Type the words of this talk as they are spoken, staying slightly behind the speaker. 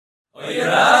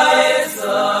Yeah,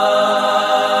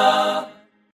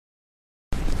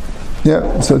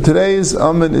 so today's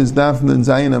Amud is Daf Nun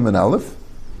Zayin Amud Aleph,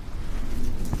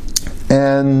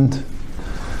 and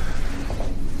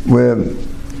we're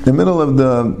in the middle of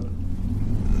the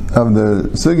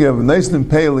sugya of Naisnim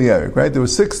Pei Eliyarik, right? There were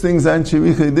 6 things Anshe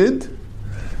Richa did.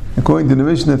 According to the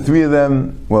Mishnah, 3 of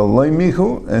them were Loi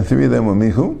Michu, and 3 of them were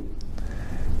Michu.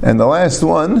 And the last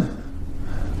one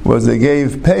was they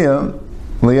gave Peah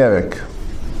Liyarik.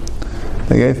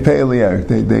 They gave Peah Liyarik.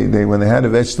 They when they had a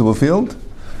vegetable field,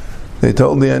 they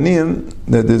told the Aniyim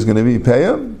that there's going to be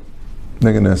Peah.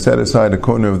 They're going to set aside a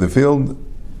corner of the field,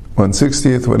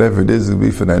 1/60th, whatever it is, it'll be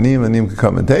for the Aniyim. Aniyim can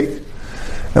come and take.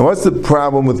 And what's the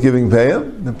problem with giving Peah?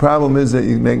 The problem is that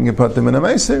you're making a patim in a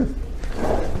meiser.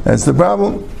 That's the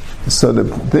problem. So the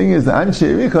thing is, the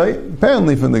Anshe Richa,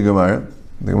 apparently from the Gemara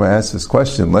asks this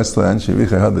question, lest the Anshe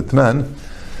Richa had the Tnan.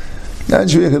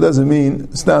 Anshe Richa doesn't mean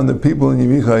it's down the people in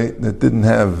Yerichai that didn't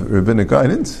have rabbinic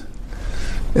guidance.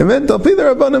 It meant Al Pi the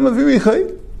Rabbanim of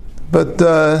Yerichai, but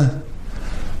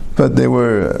they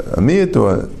were a miyat,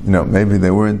 or maybe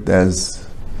they weren't as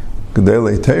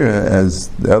Gedolei Torah as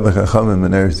the other Chachamim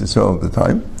in Eretz Yisrael at the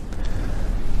time.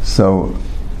 So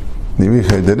the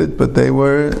Yerichai did it, but they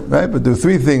were right. But there were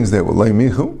 3 things that were Loi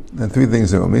Michu, and 3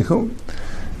 things that were Michu.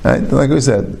 Right? Like we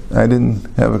said, I didn't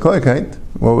have a klokite.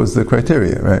 What was the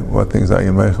criteria? Right? What things are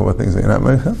you meicha? What things are you not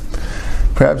meicha?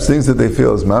 Perhaps things that they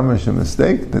feel is mamash a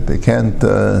mistake, that they can't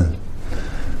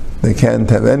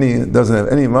have any, doesn't have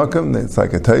any makam, it's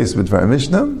like a tayis b'dvar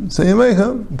mishnah, so you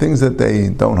meicha. Things that they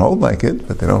don't hold like it,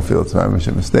 but they don't feel it's mamash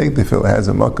a mistake, they feel it has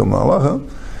a makam halacha.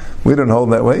 We don't hold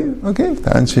that way, okay,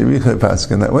 the Anshe Richa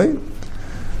paskin that way,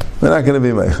 we're not going to be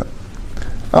meicha.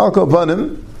 Al kol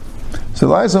panim, so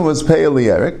the last one was Pei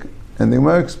Eliyarik, and the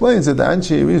Gemara explains that the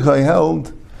Anshe Richa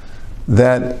held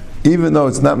that even though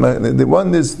it's not the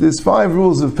one, there's 5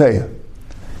 rules of Pei.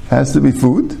 Has to be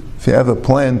food. If you have a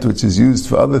plant which is used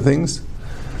for other things,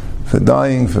 for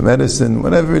dyeing, for medicine,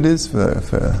 whatever it is, for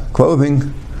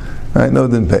clothing, right? No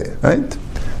din Pei, right?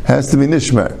 Has to be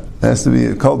nishmar. Has to be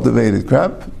a cultivated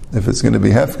crop. If it's going to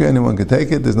be hefker, anyone can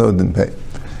take it. There's no din Pei.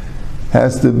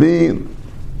 Has to be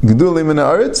gedulim min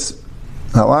haaretz.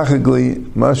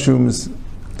 Halachically, mushrooms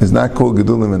is not called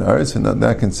gedulim in aretz, and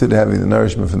not considered having the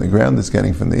nourishment from the ground it's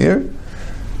getting from the air.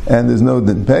 And there's no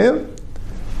din peah.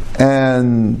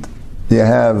 And you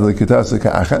have the kitasa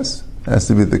ka'achas, has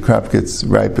to be the crop gets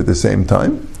ripe at the same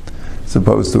time, as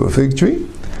opposed to a fig tree.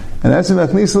 And that's in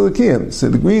achnisa l'kiyim. So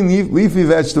the green leafy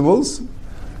vegetables,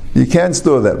 you can't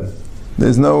store them.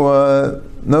 There's no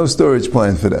storage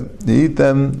plan for them. You eat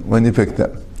them when you pick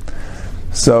them.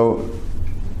 So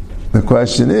the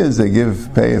question is, they give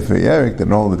Peah for Yerik, they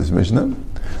don't hold this Mishnah.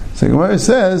 So Gemara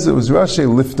says it was Rashi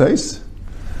Liftais.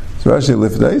 It's Rashi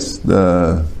Liftais,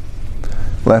 the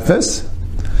Lefes,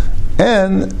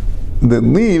 and the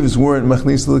leaves weren't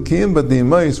Machnis L'Kiyim, but the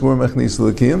Imayis were Machnis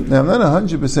L'Kiyim. Now I'm not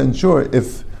 100% sure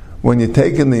if when you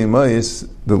take in the Imayis,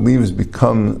 the leaves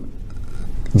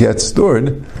get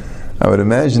stored. I would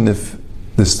imagine if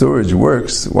the storage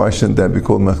works, why shouldn't that be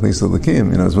called Machnis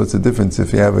L'Kiyim? What's the difference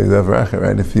if you have a Davracha,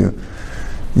 right? If you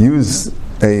use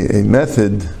a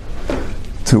method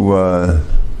to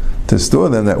store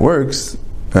them that works,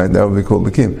 right, that would be called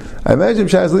L'Kiyim. I imagine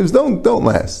Pshat's leaves don't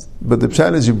last, but the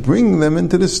Pshat is you bring them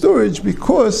into the storage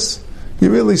because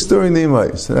you're really storing the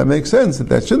Imayis. So that makes sense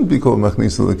that shouldn't be called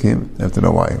Machnis L'Kiyim. You have to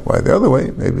know why. Why the other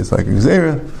way? Maybe it's like a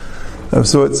Gzeira of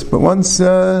sorts. But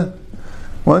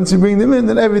once you bring them in,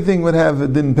 then everything would have a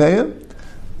din peah,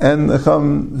 and the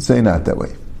Chum say not that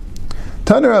way.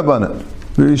 Tana Rabbana,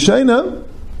 V'Rishayna,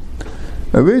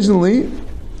 originally,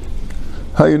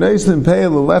 Hayunais din peah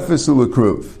l'lefes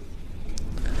u'l'kruv.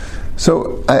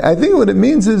 So I think what it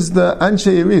means is the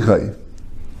Anshe Yerichai.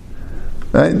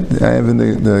 Right? I have in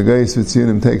the Gais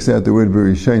Vitziunim takes out the word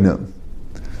V'Rishayna.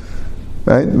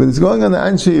 Right? But it's going on the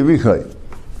Anshe Yerichai.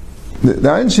 The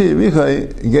Anshe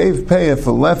Yerichai gave peah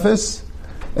for lefes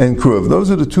and kruv.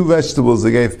 Those are the 2 vegetables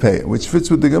they gave peah, which fits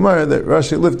with the Gemara that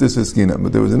Rashi lifted Siskina.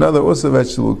 But there was another also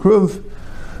vegetable, kruv.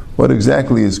 What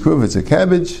exactly is kruv? It's a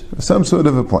cabbage, some sort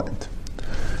of a plant.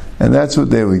 And that's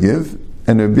what they would give.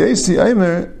 And Rabbi Yossi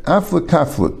Aimer, afla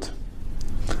kaflut.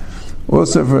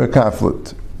 Also for a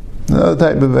kaflut.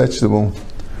 Another type of vegetable.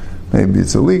 Maybe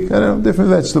it's a leek, I don't know, different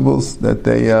vegetables that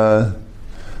it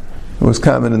was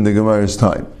common in the Gemara's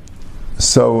time.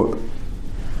 So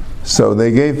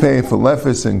they gave peah for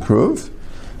lefes and kruv,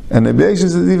 and the Beis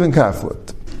is even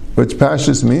kaflut, which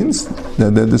pashtus means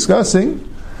that they're discussing.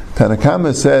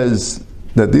 Tanakama says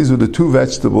that these were the 2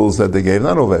 vegetables that they gave,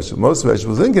 not all vegetables, most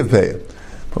vegetables didn't give peah.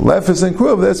 But lefes and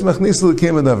kruv, that's machnis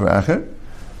l'kim and davracher,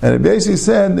 And it basically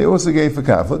said they also gave for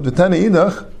kaflut. V'tani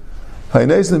idach,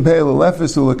 ha'inesen pei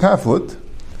l'lefes u'l'kaflut.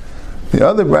 The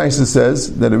other brisa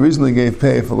says that originally gave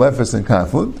pay for lefes and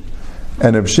kaflut,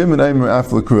 and Reb Shimon Aimer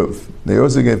af l'kruv. They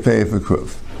also gave pay for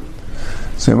kruv.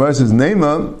 So Gemara says,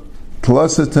 Neima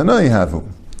tlasa tanai havu.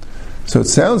 So it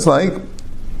sounds like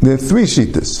there are three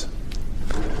shittas.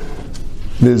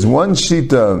 There's one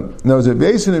shita. Now, Reb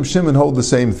Yosef and Reb Shimon hold the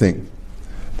same thing,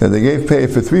 that they gave pay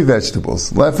for three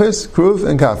vegetables: lefes, kruv,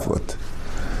 and kaflut.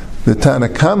 The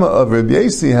Tanakama of Reb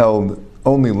Yosef held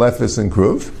only lefes and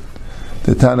kruv.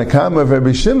 The Tanakama of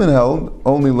Reb Shimon held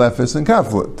only lefes and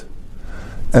kaflut.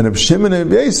 And Reb Shimon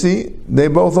and Reb Yosef, they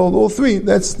both hold all three.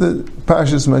 That's the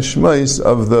Parshas Mashmos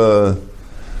of the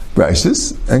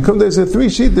Brishos. And come there's a three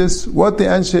shittas, what the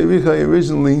Anshe Richai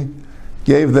originally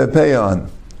gave their pay on.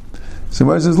 So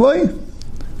Mar says, Loi,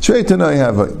 Trei Tanai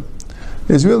Havai.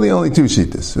 There's really only two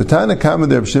shittas. V'tana kama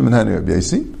de Reb Shimon hani Reb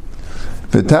Yosef.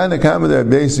 V'tana kama de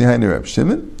Reb Yosef hani Reb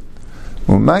Shimon.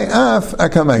 U'mai af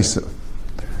akamaisa.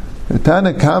 The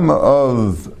Tanakama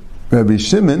of Rabbi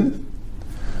Shimon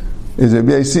is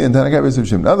Rabbi Yosef and Tanakama is Rabbi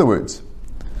Shimon. In other words,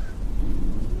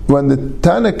 when the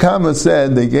Tanakama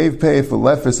said they gave pay for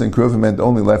lefes and kruv, it meant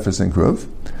only lefes and kruv.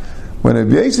 When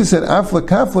Rabbi Yosef said afla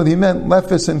kaflut, he meant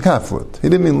lefes and kaflut. He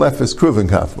didn't mean lefes, kruv, and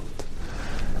kaflut.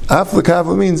 Afla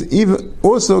kaflut means even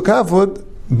also kaflut,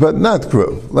 but not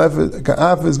kruv.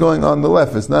 Af is going on the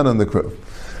lefes, not on the kruv.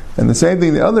 And the same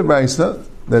thing, the other brisa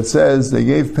that says they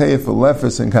gave pay for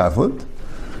lefes and kaflut,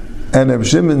 and Reb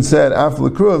Shimon said afla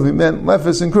kruv, he meant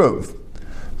lefes and kruv.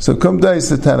 So kum dais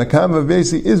the Tanakama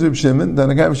Vesi is Reb Shimon,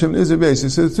 Tanakama Shimon is Reb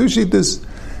Yosef. So the two shittas,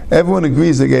 everyone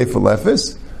agrees they gave for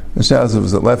lefes. The shaz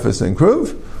was it lefes and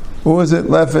kruv, or was it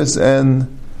lefes and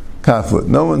kaflut?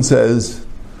 No one says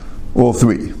all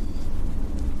three.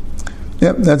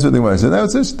 Yep, that's what they want. So now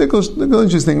it's just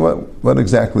interesting. What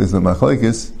exactly is the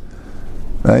machlokes,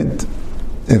 right?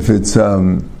 If it's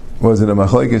was it a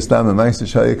machlokes tam and ma'aser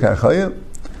shaya kachaya?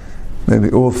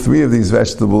 Maybe all three of these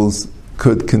vegetables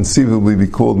could conceivably be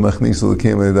called machnis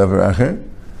l'keim le'davar acher.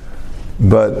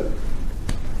 But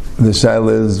the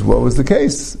shaila is, what was the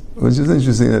case? Which is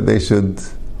interesting that they should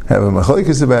have a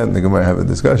machlokes about it, and the Gemara have a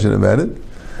discussion about it,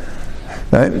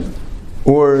 right?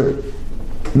 Or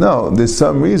no, there's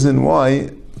some reason why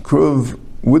kruv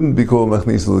wouldn't be called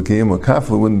machnis l'keim or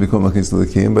kafla wouldn't be called machnis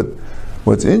l'keim. But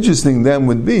what's interesting then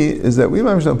would be is that we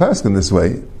mamish don't paskin this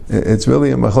way. It's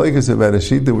really a machlokes about a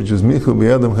shita which was michu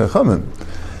b'yadam chachamim.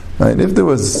 Right? If there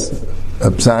was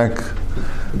a psak,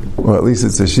 or at least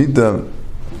it's a shita,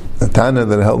 a tana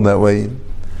that held that way,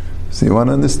 so you want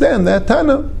to understand that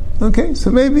tana. Okay,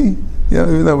 so maybe,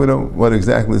 even though we don't what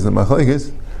exactly is the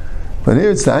machlokes, but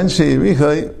here it's the Anshe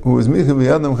Yerichai who was michu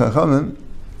b'yadam chachamim,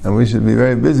 and we should be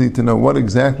very busy to know what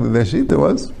exactly their shita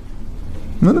was.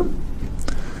 No.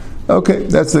 Okay,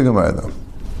 that's the Gemara though.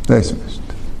 That's finished.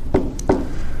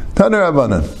 Tana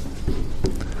Rabbanan.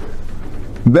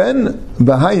 Ben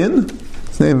Bahayan,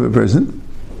 it's the name of a person.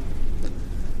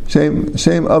 Shem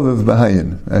Aviv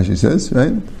Bahayan, as she says,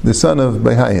 right? The son of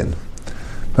Bahayan.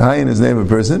 Bahayan is the name of a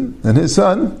person, and his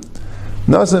son,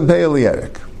 Nasan Pei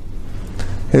Yerik.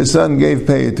 His son gave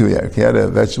pay to Yerik. He had a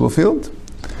vegetable field.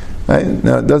 Right?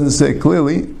 Now it doesn't say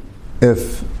clearly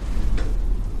if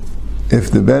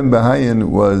the Ben Bahayan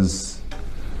was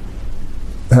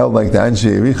held like the Anshe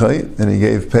Yerichai, and he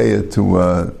gave pay to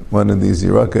one of these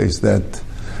Yerakais that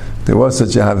there was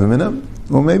such a Havamina,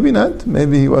 or maybe not.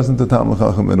 Maybe he wasn't a Talmud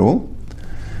Chacham at all.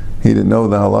 He didn't know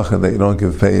the halacha that you don't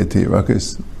give pay to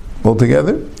Yerakais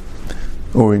altogether,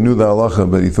 or he knew the halacha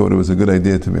but he thought it was a good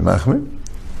idea to be machmir.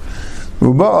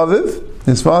 Uba Aviv,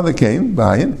 his father came,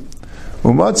 Bahayan,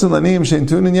 Umatzal Aniyim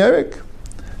Sheintun in Yerik.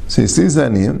 So he sees the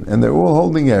Aniyim, and they're all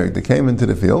holding Yerik. They came into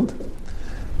the field,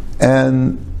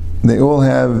 and they all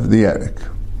have the Yerik.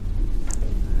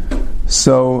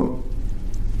 So,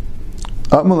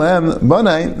 I want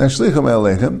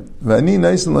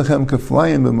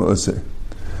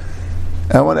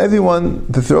everyone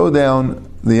to throw down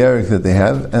the Yerik that they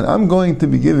have, and I'm going to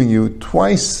be giving you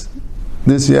twice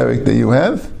this Yerik that you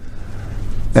have,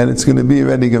 and it's going to be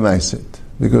ready gemaisit,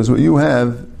 because what you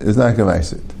have is not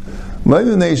gemaisit.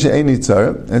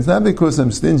 It's not because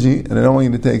I'm stingy and I don't want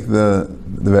you to take the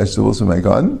vegetables from my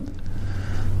garden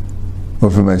or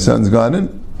from my son's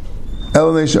garden.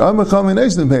 But the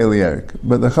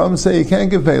Chacham say you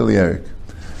can't give Pei Yerik.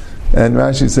 And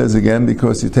Rashi says again,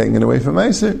 because you're taking it away from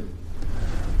Meiser.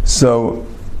 So,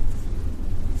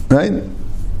 right?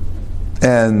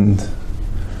 And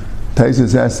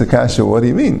Taisus asks the Kasha, what do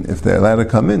you mean? If they're allowed to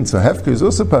come in, so Hefker is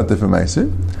also part of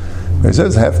Meiser. It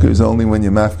says Hefker is only when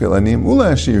you're Mafker Lanim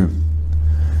Ula Ashir.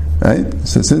 Right?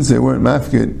 So since they weren't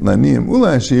mafkir laniyim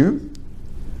ula ashir,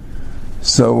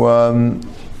 so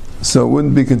it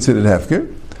wouldn't be considered hefker.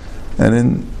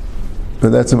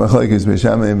 But that's a machlekes Beis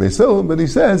Shammai and Beis Hillel. But he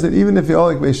says that even if you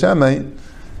are like Beis Shammai,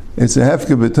 it's a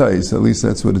hefker b'tais. At least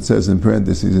that's what it says in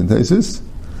parentheses in Taisus.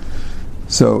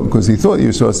 So, because he thought you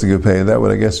were supposed to give pay, that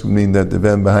would, I guess, mean that the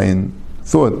Ben Behind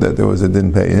thought that there was a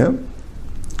din pay here.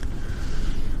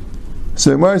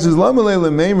 So Gemara says, "Lama leila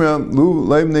meimra lu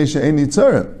leibnei she'eni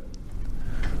tzara."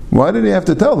 Why did he have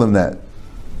to tell them that?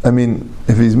 I mean,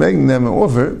 if he's making them an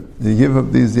offer, you give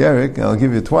up these yarik, I'll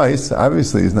give you twice.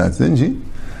 Obviously, he's not stingy.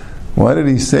 Why did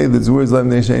he say the words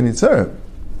leibnei she'eni tzara?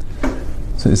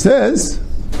 So he says,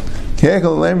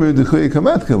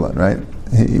 right?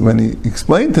 When he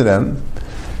explained to them,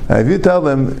 if you tell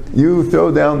them, you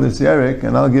throw down this yarik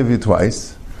and I'll give you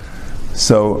twice,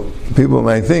 so people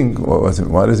might think,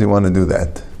 why does he want to do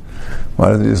that? Why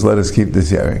doesn't he just let us keep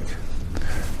this yarik?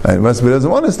 Right? It must be he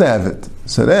doesn't want us to have it.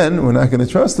 So then we're not going to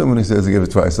trust him when he says to give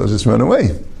it twice. I'll just run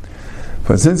away.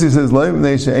 But since he says lo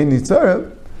ibnei she'eni tzara,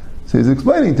 so he's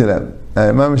explaining to them, I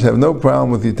have no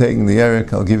problem with you taking the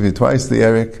yarik. I'll give you twice the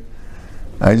yarik.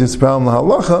 I just problem the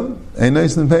halacha, a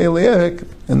nice and pay yarik,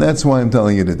 and that's why I'm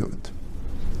telling you to do it.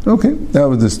 Okay, that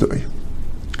was the story.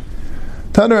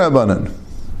 Taner Abanan.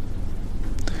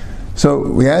 So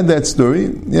we had that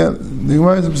story. Yeah,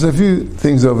 there's a few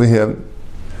things over here.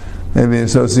 Maybe an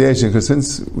association, because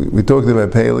since we talked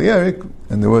about pay yarik,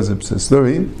 and there was a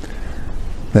story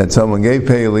that someone gave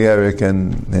pay yarik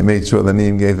and they made sure the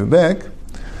Neem gave it back.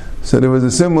 So there was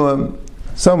a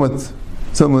somewhat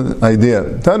similar idea.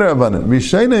 Taner Abanan.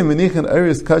 Rishaynei menichan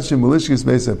eris kachim malishkis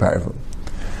beisa parvel.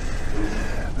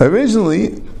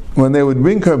 Originally, when they would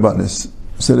bring karbanis,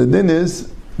 so the din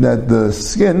is that the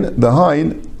skin, the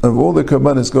hide of all the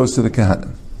karbanis goes to the kahana.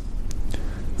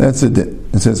 That's the din.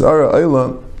 It says ara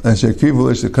ayla asher kivu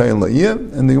lish kayin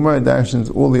la'iyah, and the Gemara dashes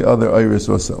all the other iris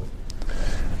also.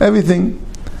 Everything,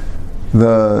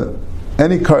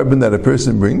 any carbon that a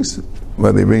person brings,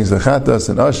 whether he brings the chatas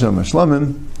and asham or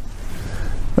shlamim,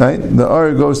 right? The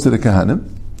ar goes to the kahanim,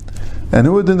 and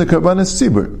who would do the karbanis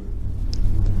tzibur?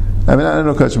 I mean, I don't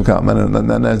know kachim kam,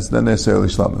 not necessarily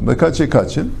shlamim, but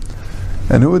kachim.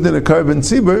 And who would do the carbon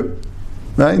tzibur?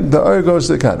 Right? The ar goes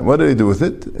to the kahanim. What do they do with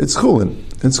it? It's chulin.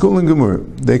 It's chulin gemur.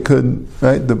 They could,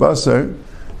 right? The basar,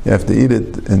 you have to eat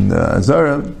it in the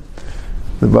azara.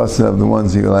 The basar of the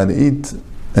ones you're allowed to eat,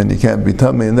 and you can't be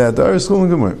tummy in that. The ar is chulin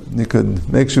gemur. You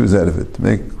could make shoes out of it,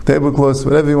 make tablecloths,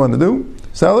 whatever you want to do,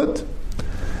 sell it.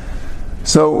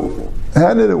 So,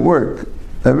 how did it work?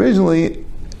 Originally,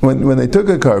 when they took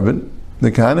a carbon,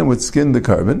 the kahanim would skin the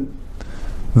carbon.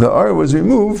 The ar was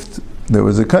removed. There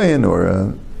was a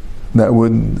kayin that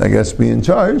would, I guess, be in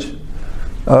charge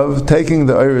of taking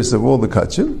the iris of all the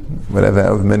kachim, whatever,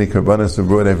 however many karbanos were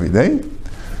brought every day.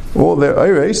 All their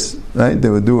iris, right? They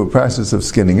would do a process of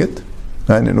skinning it,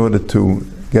 right? In order to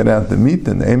get out the meat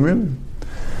and the emrim,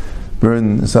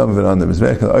 burn some of it on the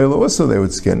mizbech. The oil also they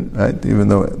would skin, right? Even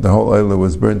though the whole oil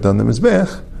was burnt on the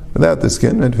mizbech, without the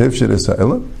skin, right?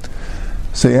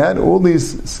 So you had all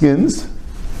these skins,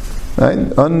 right?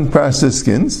 Unprocessed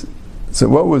skins. So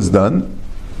what was done?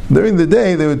 During the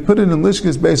day, they would put it in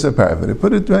lishkas beis haparva. They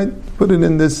put it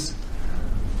in this,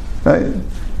 right?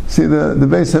 See, the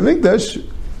Beis Hamikdash,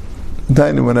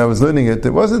 when I was learning it, it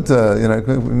wasn't, I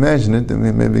couldn't imagine it,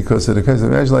 maybe because of the case,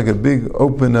 imagine like a big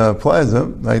open plaza,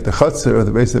 like the Chatzar or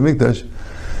the Beis Hamikdash,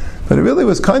 but it really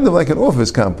was kind of like an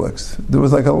office complex. There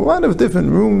was like a lot of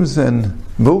different rooms and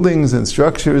buildings and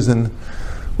structures and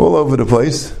all over the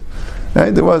place. Right?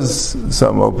 There was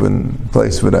some open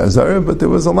place for the Azara, but there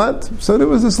was a lot. So there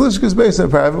was this Lishkas Beis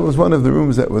HaParva. It was one of the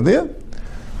rooms that were there.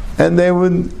 And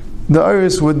the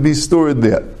iris would be stored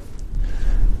there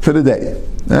for the day.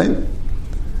 Right?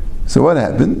 So what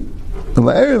happened? So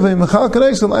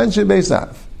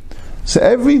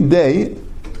every day,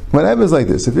 what happens like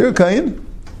this. If you're a Kayin,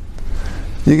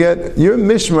 your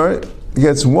Mishmar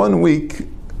gets 1 week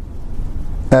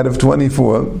out of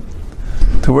 24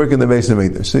 to work in the Beis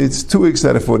Hamikdash. So it's 2 weeks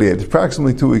out of 48. It's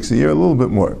approximately 2 weeks a year, a little bit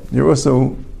more. You're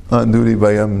also on duty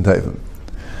by Yom Tovim.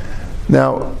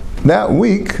 Now, that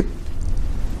week,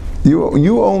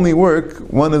 you only work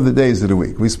one of the days of the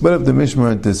week. We split up the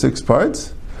Mishmar into 6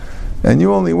 parts, and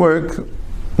you only work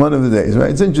one of the days,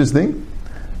 right? It's interesting,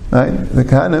 right? The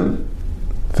Kahanim,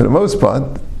 for the most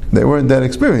part, they weren't that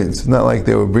experienced. It's not like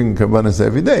they were bringing karbanos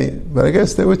every day, but I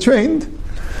guess they were trained,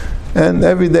 and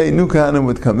every day new Kahanim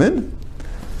would come in,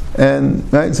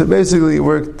 and right, so basically it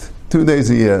worked 2 days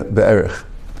a year, be'erich.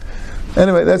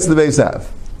 Anyway, that's the Beis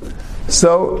Av.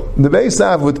 So the Beis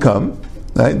Av would come,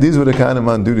 right? These were the Kahanim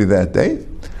on duty that day,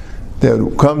 they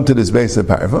would come to this base of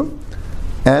parva,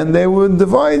 and they would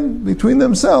divide between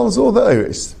themselves all the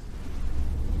iris.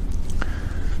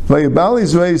 But the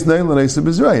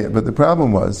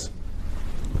problem was,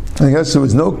 I guess there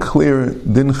was no clear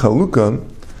din chalukah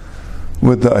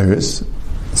with the iris,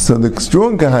 so the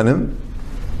strong kahanim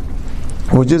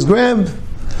would just grab,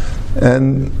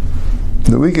 and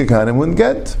the weaker kahanim wouldn't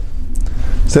get.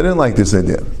 So I didn't like this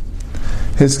idea.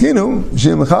 Hiskinu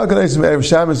shim chalkanais me'erev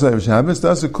Shabbos le'erev Shabbos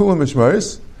that's a kula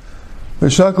mishmaris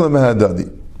v'shakla mehadadi.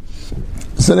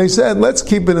 So they said, let's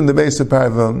keep it in the base of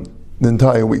parva the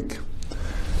entire week.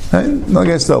 Right? I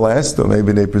guess they'll last, or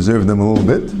maybe they preserve them a little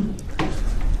bit.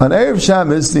 On erev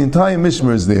Shabbos, the entire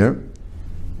mishmar is there,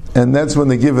 and that's when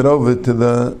they give it over to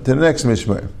the next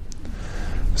mishmar.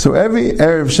 So every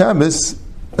erev Shabbos,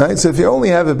 right? So if you only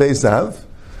have a base av,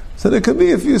 so there could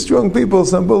be a few strong people,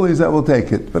 some bullies that will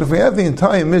take it. But if we have the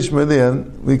entire mishmar there,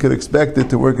 we could expect it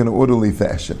to work in an orderly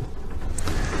fashion.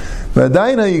 But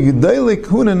there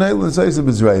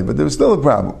was still a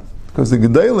problem, because the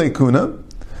Gedolei Kuna,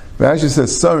 Rashi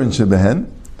says Sarin Shebehen,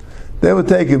 they would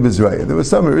take it B'Zraya. There were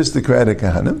some aristocratic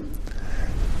Kahanim,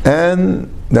 and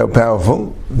they were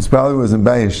powerful. This probably was in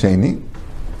Bayis Sheni,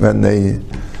 when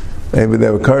maybe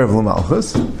they were Karev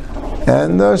L'Malchus,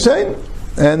 and Shein,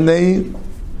 and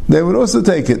they would also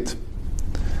take it.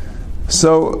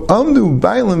 So, Amdu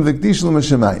Bailam Vikdish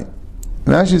L'Mashamayim.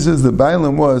 Rashi says the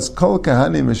Bailam was Kol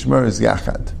Kahani Mishmaris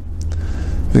Yachad.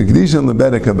 Vikdish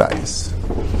L'Bedek Habayis.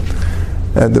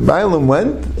 And the Bailam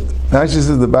went, Rashi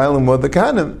says the Bailam was the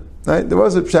Kahanim. Right? There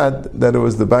was a pshat that it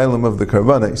was the Bailam of the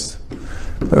Karbanis.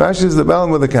 But Rashi says the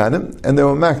Bailam of the Kahanim, and they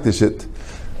were Makdish it.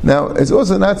 Now, it's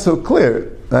also not so clear,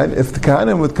 right? If the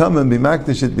Kahanim would come and be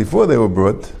Makdish it before they were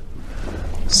brought,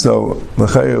 so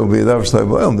L'chayr will be Davar Shlai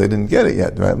B'Olam, they didn't get it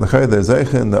yet, right? L'chayr, there's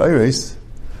Zeicha in the Iris,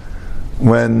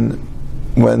 when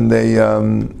they,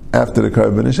 after the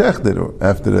Karban Shechted, or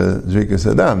after the Zrika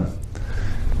Saddam,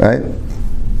 right?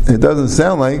 It doesn't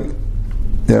sound like,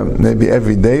 maybe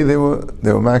every day they were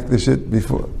Makdish it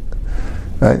before,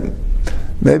 right?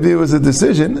 Maybe it was a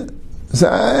decision. So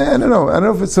I don't know. I don't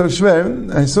know if it's so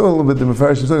shver. I saw a little bit the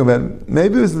Mepharshim talking about it.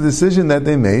 Maybe it was the decision that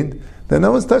they made that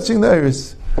no one's touching the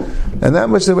iris, and that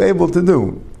much they were able to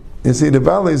do. You see, the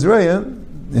Baal Yisrael,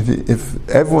 if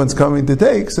everyone's coming to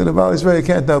take, so the Baal Yisrael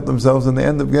can't help themselves, and they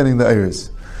end up getting the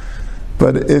iris.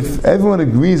 But if everyone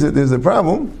agrees that there's a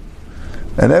problem,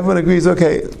 and everyone agrees,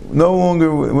 okay,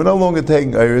 we're no longer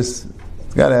taking iris,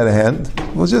 it's got out of hand,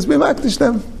 we'll just be makdish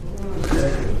them.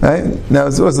 Right? Now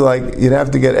it's also like you'd have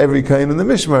to get every kain in the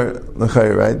mishmar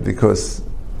l'chayr, right? Because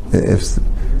if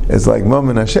it's like mum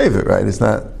and hashevet, right? It's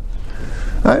not,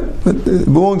 right? But it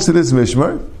belongs to this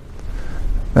mishmar,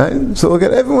 right? So we'll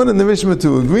get everyone in the mishmar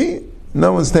to agree.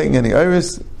 No one's taking any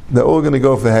iris. They're all going to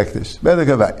go for hektish. Better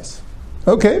kavayis.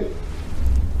 Okay.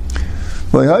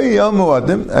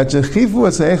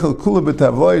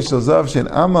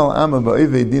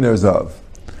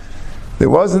 There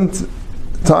wasn't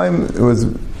time, it was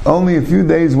only a few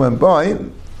days went by,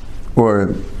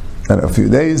 or I don't know, a few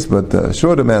days, but a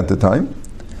short amount of time,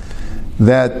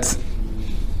 that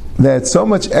they had so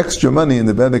much extra money in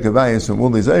the Bedek Avayis from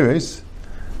all these Eiris,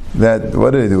 that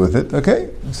what did they do with it? Okay,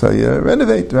 so you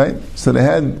renovate, right? So they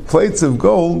had plates of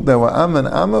gold that were Amma and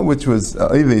Amma, which was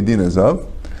Ivei Dinas of.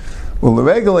 Well, the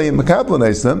regular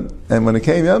Makaplanais them, and when it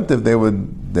came Yom Tov, they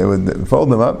would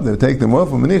fold them up, they would take them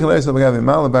off, and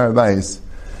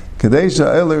Kadesha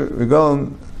Eiler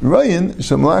Regalim Ryan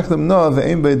Shamlachtam Noah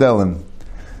Ve'im Beidelim.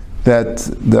 That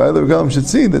the Eiler Regalim should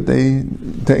see that they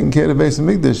taking care of the Beis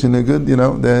Hamikdash in a good,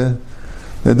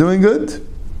 they're doing good.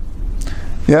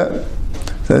 Yeah.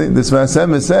 So I think this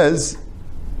Vasema says,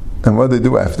 and what they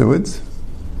do afterwards,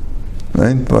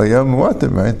 right? Well, Yom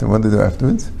Watim, right? And what they do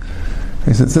afterwards?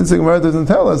 He said, since the Gemara doesn't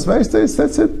tell us, that's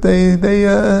it. They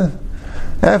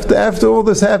after all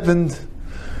this happened,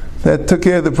 that took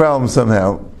care of the problem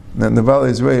somehow. And the Baal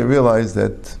Yisrael realized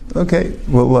that, okay,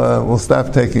 we'll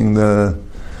stop taking the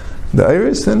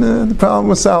iris, and the problem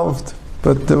was solved.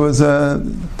 But there was a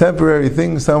temporary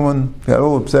thing. Someone got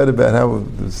all upset about how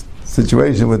the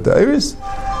situation with the iris.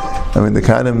 I mean, the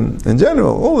Kahanim in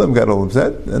general, all of them got all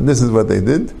upset, and this is what they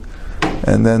did.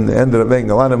 And then they ended up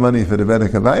making a lot of money for the Bedek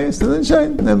Havayis, and then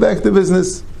shine, and back to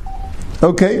business.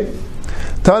 Okay.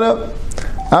 Tana,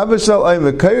 Abishal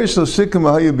Ayim V'Kayer Shal Shikim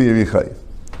Ahayu B'Yerichai.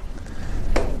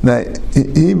 Now,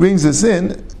 he brings us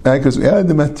in, right, because we had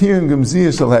the Matirim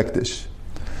Gemziyah Shal Hektish.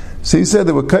 So he said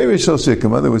there were Kayer Shal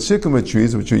Shikim, there were Shikima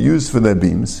trees which were used for their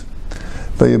beams.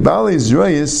 V'Yibali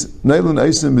Zrayis, Nailun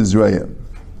Eisim B'Zrayim.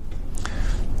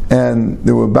 And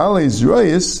there were Bali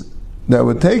Zrayis that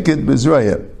would take it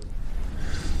B'Zrayim.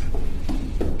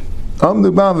 What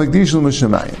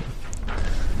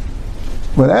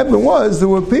happened was, there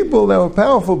were people that were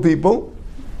powerful people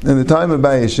in the time of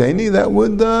Bayesheni that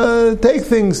would take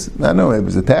things. I don't know, it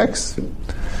was a tax.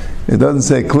 It doesn't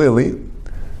say clearly.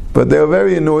 But they were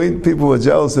very annoyed. People were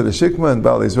jealous of the Shikma, and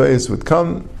Baal Yisraelis would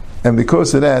come. And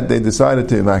because of that, they decided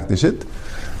to makdish it.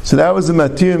 So that was the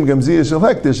Matirim Gamziyah Shel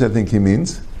Hektish, I think he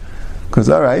means. Because,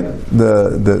 all right,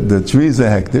 the trees are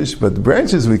hektish, but the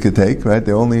branches we could take, right?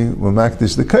 They only were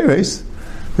makdish the kairos.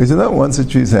 He said, no, once the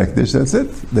tree is hektish, that's it.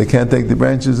 They can't take the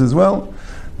branches as well.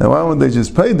 Now, why wouldn't they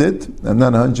just paid it? I'm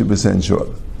not 100%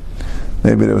 sure.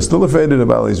 Maybe they were still afraid of the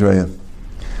Baal Yisrael.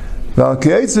 Woe to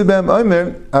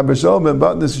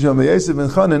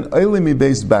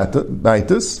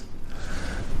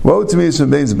me is from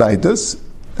Beis Baitus.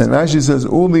 And Rashi says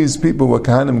all these people were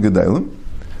Kahanim Gedalim,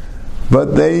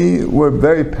 but they were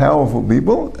very powerful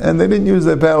people, and they didn't use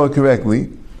their power correctly.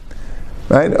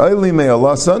 Right? Oili me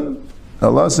Alasan.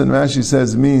 Alasan, Rashi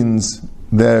says, means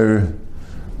their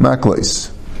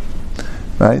maklos.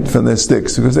 Right? From their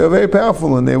sticks. Because they were very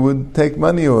powerful, and they would take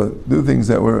money or do things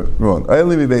that were wrong.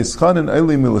 Oili me Beis Chanan,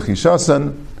 Oili me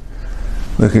Lechishasan.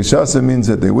 Lechishasan means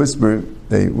that they whisper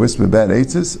bad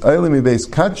eitzes. Oili me Beis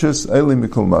Kachus, Oili me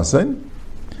Kol Masain.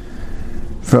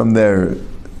 From their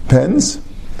pens,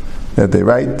 that they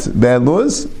write bad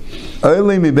laws.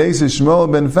 Oili mi beis Yishmael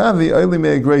ben Favi, oili mi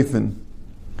agrafin.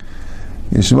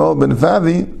 Yishmael ben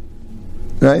Favi,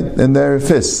 right, and their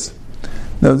fists.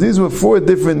 Now these were 4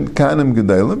 different Kahanim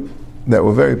Gedalim that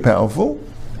were very powerful,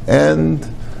 and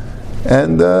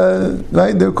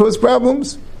right, they caused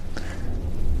problems.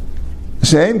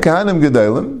 Shehem Kahanim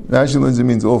Gedalim, Rashi learns it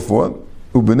means all 4.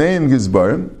 Ubeneim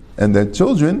Gizbarim, and their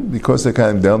children, because they're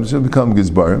kind of down, should become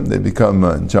gizbarim, they become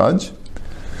in charge.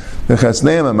 The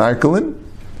chasneim are markalin,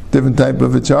 different type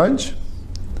of a charge.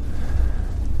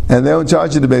 And they're in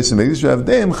charge of the base of Mikdash.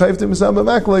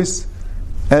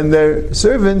 And their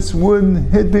servants would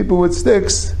hit people with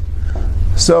sticks.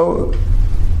 So,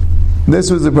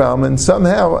 this was the problem. And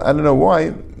somehow, I don't know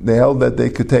why, they held that they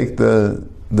could take the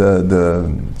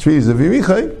trees of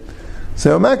Yerichai.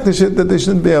 So, Makdash it that they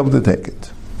shouldn't be able to take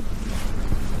it.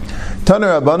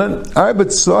 Taner Rabbanan, Arbet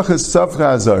Slachas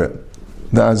Safra Azara.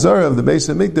 The Azara of the base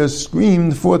of Mikdash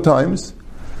screamed 4 times.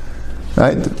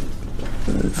 Right?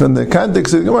 From the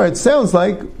context of the Gemara, it sounds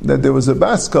like that there was a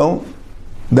baskel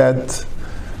that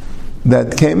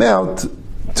came out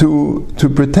to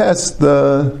protest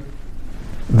the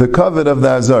covet of the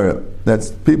Azara.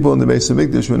 That people in the base of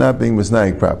Mikdash were not being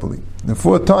misnaik properly. And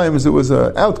 4 times there was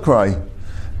an outcry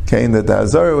came that the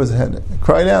Azara had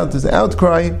cried out. There's an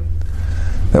outcry.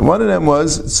 That one of them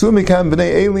was Sumikam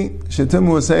b'nei Eli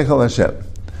shetimu seichel Hashem.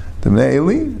 The b'nei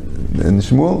Eli, and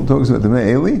Shmuel talks about the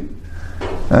b'nei Eli,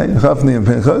 right? Chafni and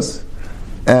Pinchas,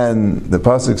 and the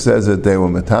pasuk says that they were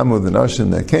metamu the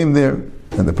nashim that came there,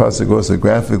 and the pasuk also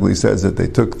graphically says that they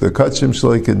took the kachim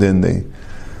shloikadin. They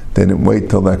didn't wait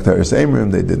till Laktaris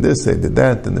Amrim. They did this, they did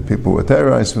that, and the people were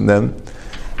terrorized from them.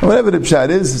 And whatever the pshat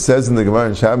is, it says in the Gemara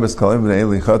in Shabbos, Kalim b'nei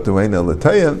Eli chatu ein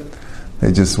elatayah.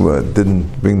 They just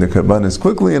didn't bring the Kabbanis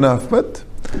quickly enough, but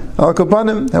Al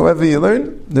Kabbanim, however you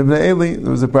learn, the Bnei Eli, there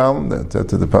was a problem, that's what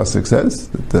the Pasuk says,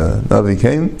 that the Navi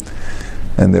came,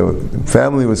 and their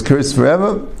family was cursed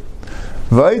forever.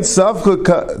 Vayit Savcha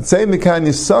Tzei Mikan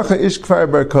Yisachar Ish Kfar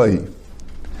Bar Kai.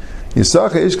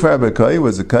 Yisachar Ish Kfar Bar Kai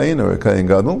was a Kayin, or a Kayin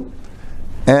Gadol,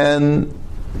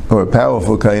 or a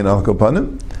powerful Kayin Al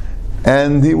Kabbanim,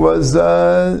 and he was...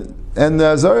 and the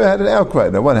Azara had an outcry.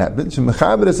 Now what happened? He's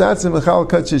mechaber himself in Mechal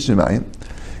Kach Shemayim.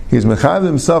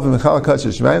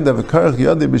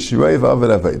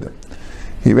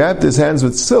 He wrapped his hands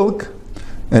with silk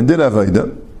and did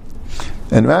Aveda.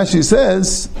 And Rashi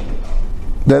says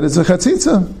that it's a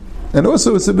chatzitza, and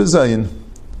also it's a bezayin.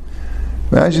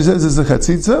 Rashi says it's a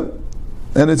chatzitza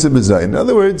and it's a bezayin. In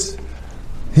other words,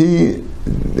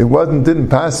 didn't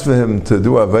pass for him to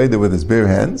do Aveda with his bare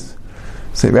hands.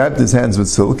 So he wrapped his hands with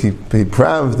silk. He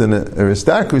proved an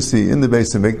aristocracy in the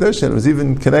base of Mikdash, and it was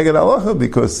even Keneged Halacha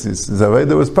because his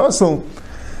Aveda was puzzle.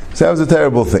 So that was a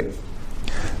terrible thing.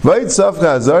 Vayit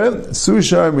Safcha Azara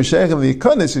Sushar Mishechem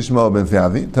V'Yikonis Yishmael ben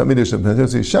Fiavi Tamidish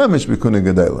Shamish B'Kuna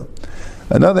Gedela.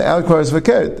 Another outcry is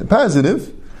fakert,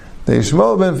 positive. That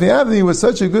Yishmael ben Fiavi was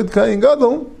such a good Kayin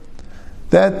Gadol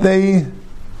that they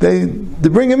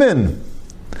bring him in,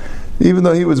 even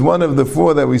though he was one of the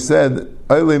 4 that we said.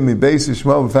 So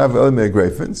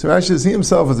Rashi says he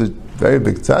himself was a very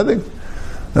big tzaddik,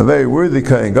 a very worthy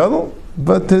Kayin Gadol,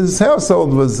 but his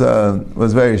household was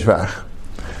very shvach.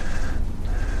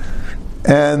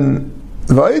 And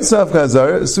Vayit Safcha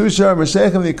Azara Sushar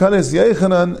Meshechem V'Yikonis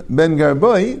Yechanan ben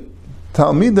Garboi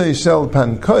Talmidei Shel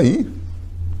Pankoi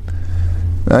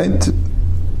Right?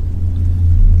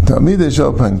 Talmidei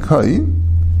Shel Pankai,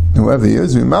 whoever he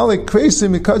is, Mimalik Kreisi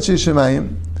Mikatshi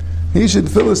Shemayim, he should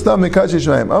fill his stomach Mikatshi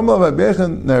Shemayim. Amla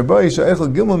Vabechan Narbai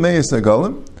Sha'echel Gimel Meis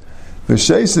Nagalim,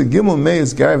 V'sheisa Gimel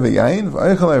Meis Gar V'yayin,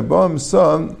 V'echel Arbam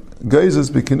Sam Geizes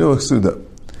B'kinuach Suda.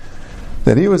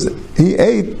 That he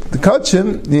ate the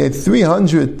kachim, he ate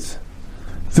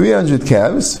 300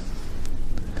 calves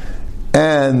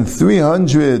and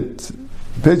 300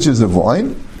 pitchers of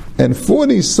wine and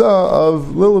 40 saw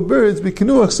of little birds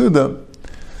b'kinuach suda.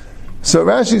 So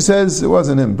Rashi says it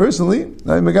wasn't him personally.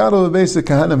 Megado basic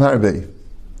kahanim harbe.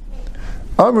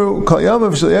 Amru kol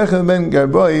yamav shel yechad ben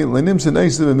garboi lenimsa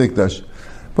neisav b'mikdash.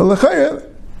 But l'chayra,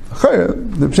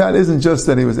 the pshat isn't just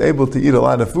that he was able to eat a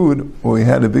lot of food, or he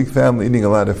had a big family eating a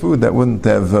lot of food. That wouldn't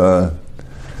have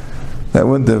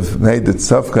made the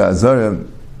tzafka azara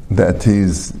that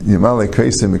he's Yimale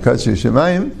Kreisim Mikatshi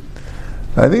Shemayim.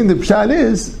 I think the pshat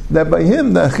is that by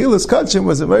him the Achilas Kachim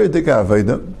was a very dik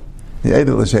avodah. He ate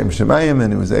it l'shem Shemayim,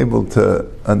 and he was able to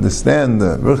understand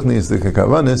the ruchnis, the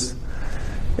kavanis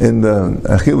in the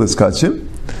Achilas Kachim.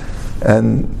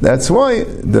 And that's why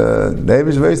the David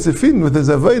is very sefin with his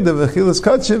avodah of Achilas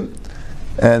Kachim.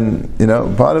 And,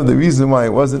 part of the reason why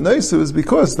it wasn't nice was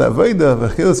because the avodah of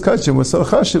Achilas Kachim was so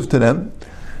chashiv to them.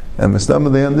 And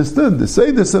Mustama, they understood the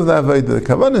seidus of the avodah, the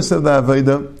kavanis of the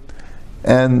avodah.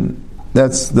 And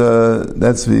that's the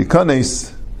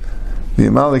kanes, the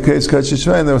Yimale Kreis Kachim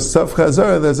Shemayim. There was Safcha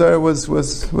Azara. The Azara was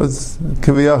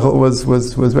Kiviyachol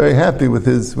was very happy with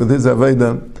his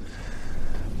avodah.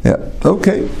 Yeah,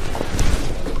 okay.